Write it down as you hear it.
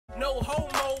No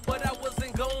homo, but I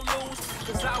wasn't gon' lose,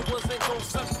 cause I wasn't gon'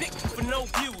 suck dick for no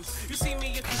views. You see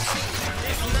me if you see,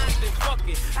 if not, then fuck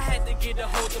it. I had to get a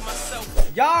hold of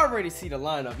myself. Y'all already see the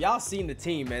lineup. Y'all seen the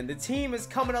team, man. The team is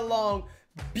coming along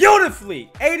beautifully.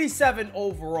 87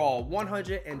 overall,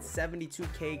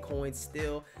 172k coins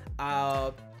still.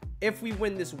 If we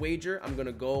win this wager, I'm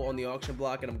gonna go on the auction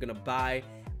block and I'm gonna buy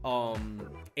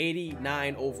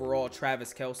 89 overall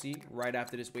Travis Kelce right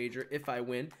after this wager. If I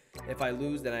win, if I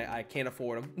lose, then I can't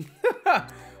afford him.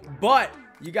 But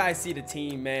you guys see the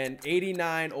team, man.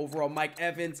 89 overall Mike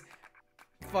Evans.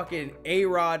 Fucking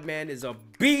A-Rod, man, is a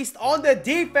beast. On the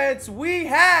defense, we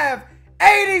have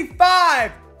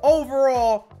 85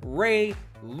 overall Ray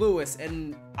Lewis,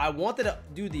 and I wanted to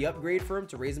do the upgrade for him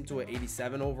to raise him to an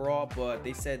 87 overall, but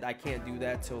they said I can't do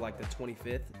that till like the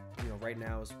 25th. You know, right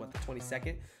now is what, the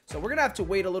 22nd, so we're gonna have to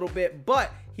wait a little bit,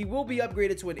 but he will be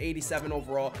upgraded to an 87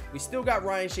 overall. We still got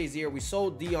Ryan Shazier, we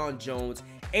sold Deion Jones,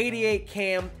 88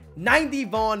 Cam, 90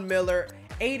 Von Miller,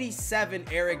 87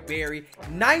 Eric Berry,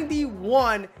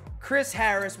 91 Chris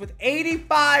Harris, with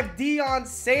 85 Deion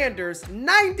Sanders,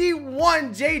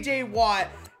 91 JJ Watt,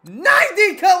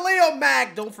 90 Khalil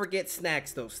Mack. Don't forget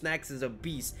Snacks, though. Snacks is a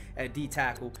beast at D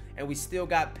tackle. And we still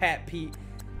got Pat Pete.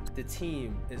 The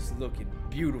team is looking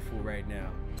beautiful right now.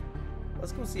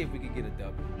 Let's go see if we can get a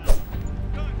W.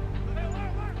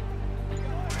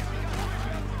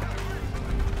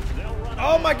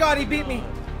 Oh my god, he beat me.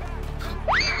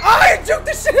 Oh, he juked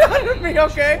the shit out of me.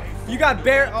 Okay. You got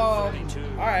Bear.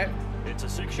 Alright.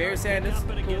 Bear Sanders.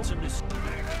 Cool.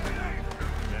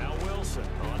 Now Wilson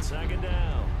on second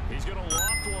down. He's gonna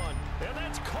loft one, and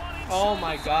that's caught inside. Oh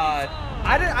my god.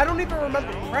 I don't even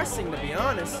remember pressing, to be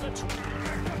honest. Out of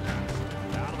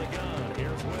the gun.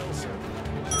 Here's Wilson.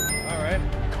 Alright.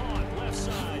 Caught left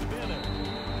side. Bennett.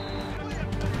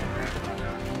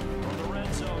 From the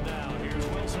red zone now. Here's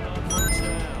Wilson on first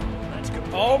down. That's good.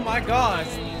 Oh my gosh.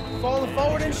 Falling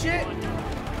forward and shit.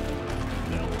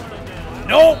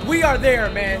 Nope, we are there,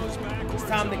 man. It's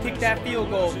time to kick that field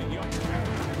goal.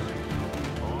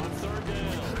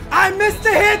 I missed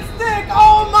the hit stick!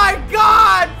 Oh my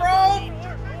god, bro!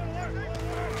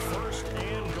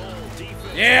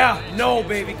 Yeah, no,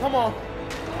 baby, come on.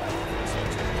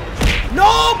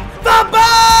 Nope! The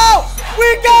ball!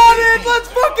 We got it! Let's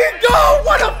fucking go!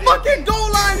 What a fucking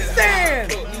goal line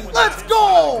stand! Let's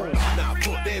go!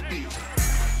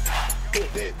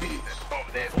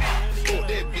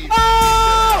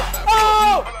 Oh!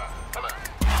 Oh!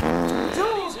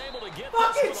 Dude!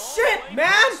 Fucking shit,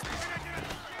 man!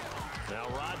 Now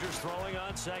Rodgers throwing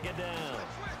on second down.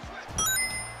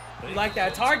 You like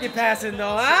that target passing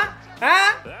though, huh?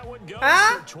 Huh? That would go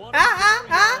Huh? for 20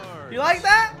 Huh? yards. You like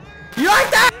that? You like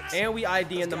that? And we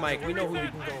ID in the mic. We know who we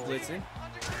blitzing.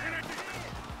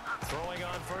 Throwing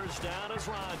on first down is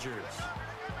Rodgers.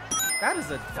 That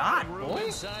is a dot,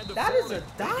 boy. That is a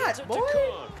dot, boy.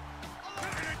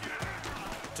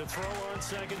 To throw on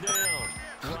second down.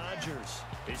 Rodgers.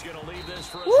 He's going to leave this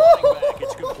for his running back.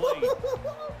 It's complete.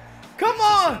 Come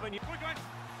on.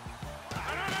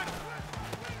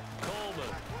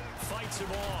 Coleman fights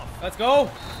him off. Let's go.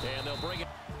 And they'll bring it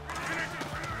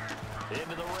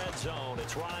into the red zone.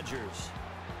 It's Rodgers.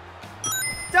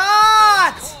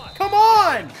 Dot. Come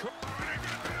on.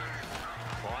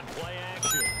 On play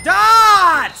action.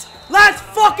 Dot. Let's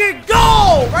fucking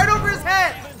go. Right over his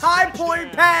head. High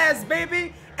point pass,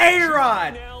 baby.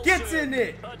 A-Rod gets in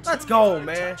it. Let's go,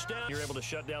 man. You're able to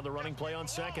shut down the running play on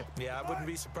second. Yeah, I wouldn't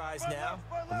be surprised now.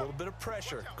 A little bit of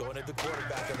pressure going at the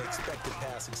quarterback in an expected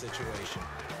passing situation.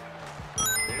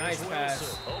 Nice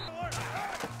pass.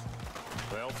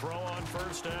 They'll throw on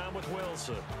first down with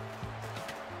Wilson.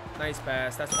 Nice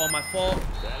pass. That's all my fault.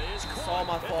 That is It's all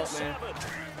my fault, man.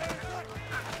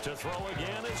 To throw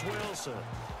again is Wilson.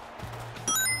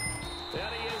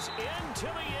 And he is into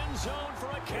the end zone for a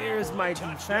Here's my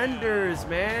defenders,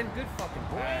 man. Good fucking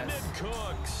pass.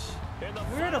 Cooks.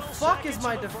 Where the fuck is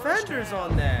my defenders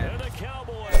on that? And the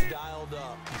Cowboys Dialed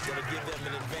up. He's going to give them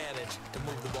an advantage to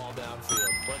move the ball downfield.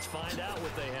 Let's find out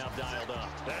what they have dialed up.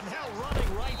 And now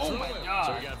running right through my it. God.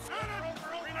 So we got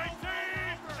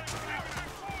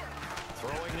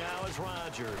throwing now is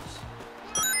Rodgers.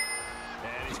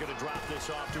 And he's going to drop this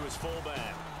off to his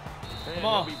fullback. Come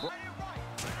on.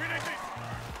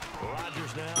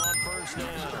 Rodgers now on first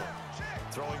down.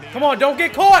 Throwing the Come on, don't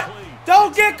get caught.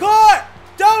 Don't get caught.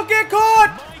 Don't get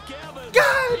caught.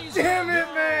 God damn it,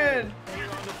 man. Here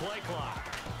on the play clock.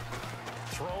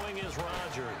 Throwing is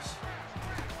Rodgers.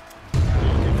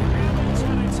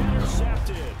 And it's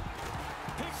intercepted.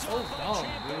 So dumb,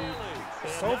 dude.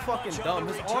 So fucking dumb.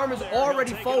 His arm is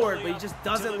already forward, but he just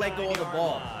doesn't let go of the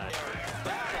ball.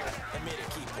 And made a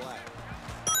key play.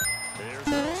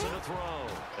 throw.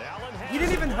 Allen He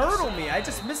didn't even hurdle me. I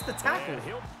just missed the tackle.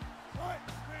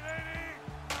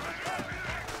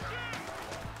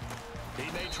 He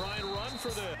may try and run for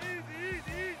this.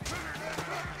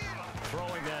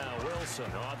 Throwing now,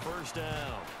 Wilson on first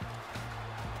down.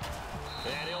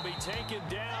 And he'll be taken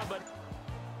down, but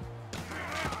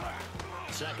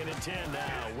 2nd and 10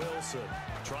 now. Wilson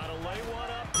trying to lay one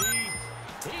up deep.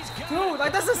 Dude,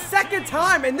 like that's the 2nd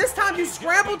time, and this time you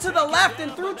scrambled to the left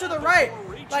and threw to the right.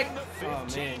 Like, oh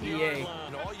man, EA.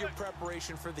 All your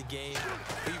preparation for the game,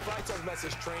 but you probably talk about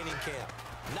this training camp.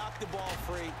 Knock the ball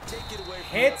free, take it away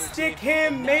from Hit stick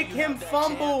him, make him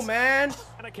fumble, man.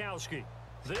 Janikowski,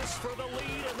 this for the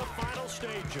lead in the final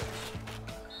stages.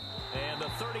 And the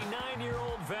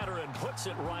 39-year-old veteran puts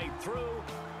it right through,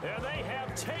 and they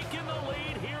have taken the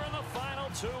lead here in the final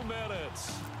 2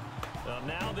 minutes.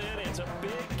 Now then, it's a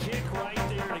big kick right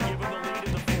there to give them the lead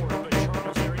in the 4th. But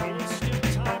Charles, there is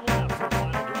still time left for the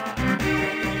final drive.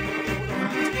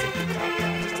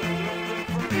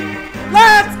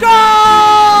 Let's go!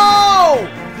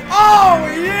 Oh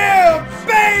yeah,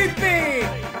 baby!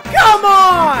 Come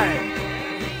on!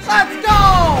 Let's go!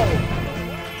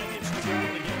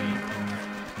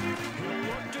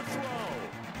 Look to throw.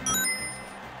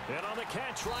 And on the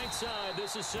catch right side,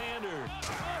 this is Sanders.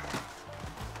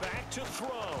 Back to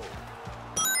throw.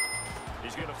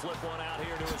 He's going to flip one out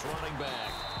here to his running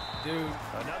back. Dude.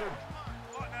 Another.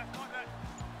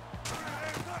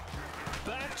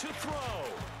 Back to throw.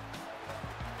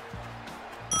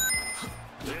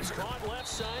 This caught left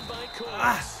side by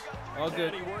Cooks. All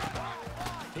good.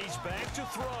 He's back to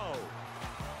throw.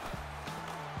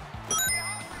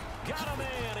 Got a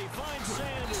man. He finds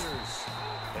Sanders.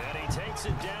 And he takes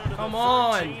it down to Come the 13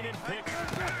 on. and pick.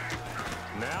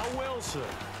 Now Wilson.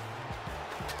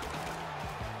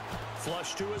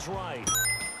 Flush to his right.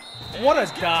 What a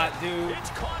dot, dude.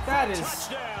 That is.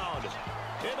 Touchdown.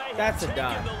 That's a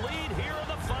dot. The lead here in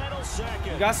the final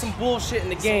second. You got some bullshit in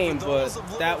the game, but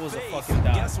that was a fucking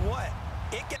dot. Guess what?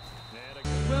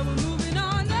 Well, we're moving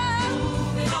on now,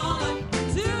 moving on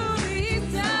to the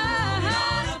east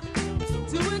side,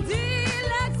 to a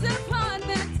deluxe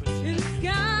apartment in the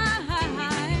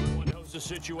sky. Knows the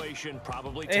situation,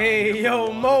 probably. Hey,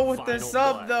 yo, Mo with the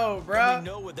sub, though, We bruh.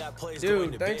 know what that play's Dude,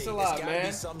 going to thanks be. a lot, It's gotta man.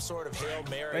 Be some sort of Hail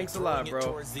Mary. Thanks a lot, throwing it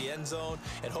bro. Towards the end zone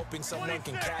and hoping someone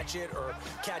can catch it or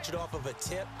catch it off of a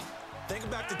tip. Think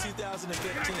back to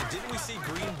 2015. Didn't we see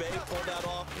Green Bay pull that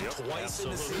off twice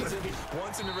in the season?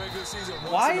 Once in the regular season.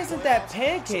 Once Why in the isn't that playoffs?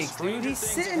 pancakes, So dude? He's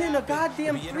stranger sitting things in a happen.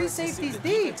 goddamn It'll be 3 interesting to see safeties what the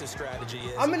deep. defensive strategy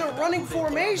is I'm in a about running who they put on the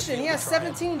formation. He field has to try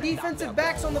and 17 knock defensive that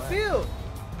backs ball on the away. field.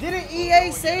 Didn't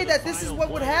EA say that this is what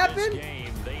would happen?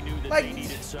 They knew that Like- they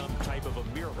needed some type of a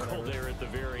miracle there at the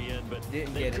very end, but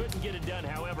Didn't they get it. couldn't get it done.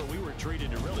 However, we were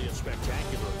treated to really a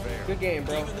spectacular affair. Good game,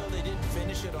 bro. Even though they didn't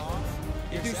finish it off,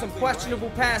 You you're do some exactly questionable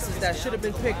right. passes that should have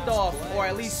been picked off or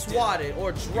at least swatted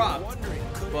or dropped. Wondering,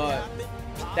 could it But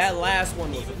happen? that last one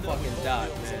was a Even though fucking you know dot,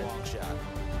 it was a man. long shot.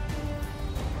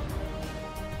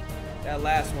 That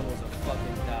last one was a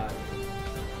fucking dot.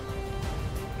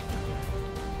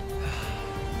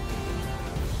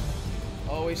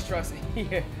 Always trust.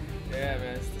 Yeah,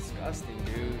 man, it's disgusting,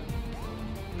 dude.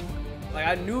 Like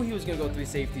I knew he was gonna go 3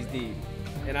 safeties deep,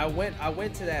 and I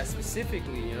went to that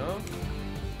specifically, you know,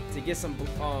 to get some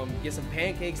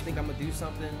pancakes. Think I'm gonna do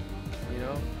something, you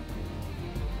know.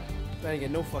 I didn't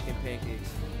get no fucking pancakes.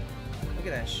 Look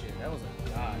at that shit. That was a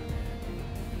god,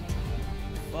 man.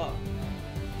 Fuck.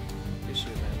 Good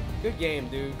shit, man. Good game,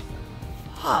 dude.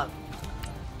 Fuck.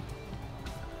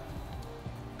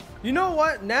 You know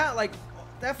what? Now, like,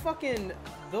 that fucking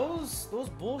those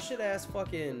bullshit ass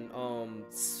fucking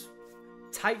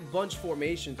tight bunch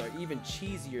formations are even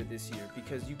cheesier this year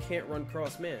because you can't run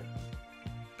cross man.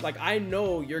 Like, I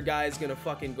know your guy's gonna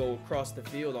fucking go across the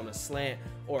field on a slant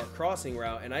or a crossing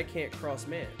route, and I can't cross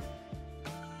man.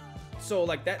 So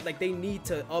like that, like they need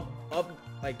to up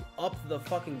the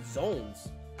fucking zones.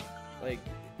 Like,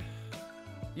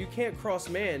 you can't cross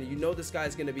man. You know this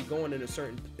guy's gonna be going in a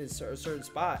certain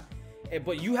spot,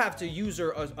 but you have to use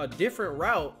a different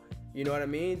route. You know what I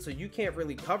mean? So you can't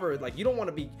really cover it. Like, you don't want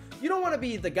to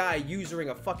be the guy using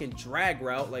a fucking drag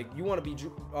route. Like, you want to be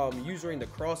using the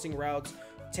crossing routes,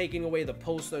 taking away the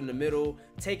post in the middle,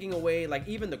 taking away like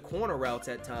even the corner routes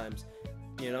at times.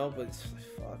 You know, but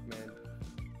fuck, man.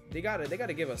 They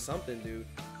gotta give us something, dude.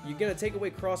 You're gonna take away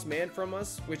cross man from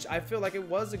us, which I feel like it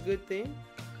was a good thing.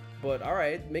 But all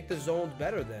right, make the zones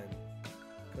better then,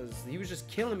 because he was just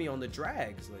killing me on the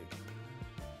drags. Like,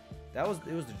 it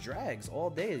was the drags all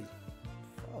day.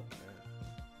 Fuck, man.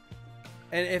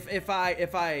 And if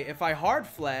I hard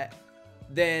flat,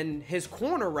 then his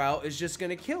corner route is just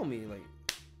gonna kill me. Like,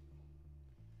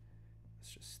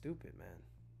 just stupid, man.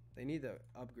 They need to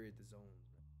upgrade the zones.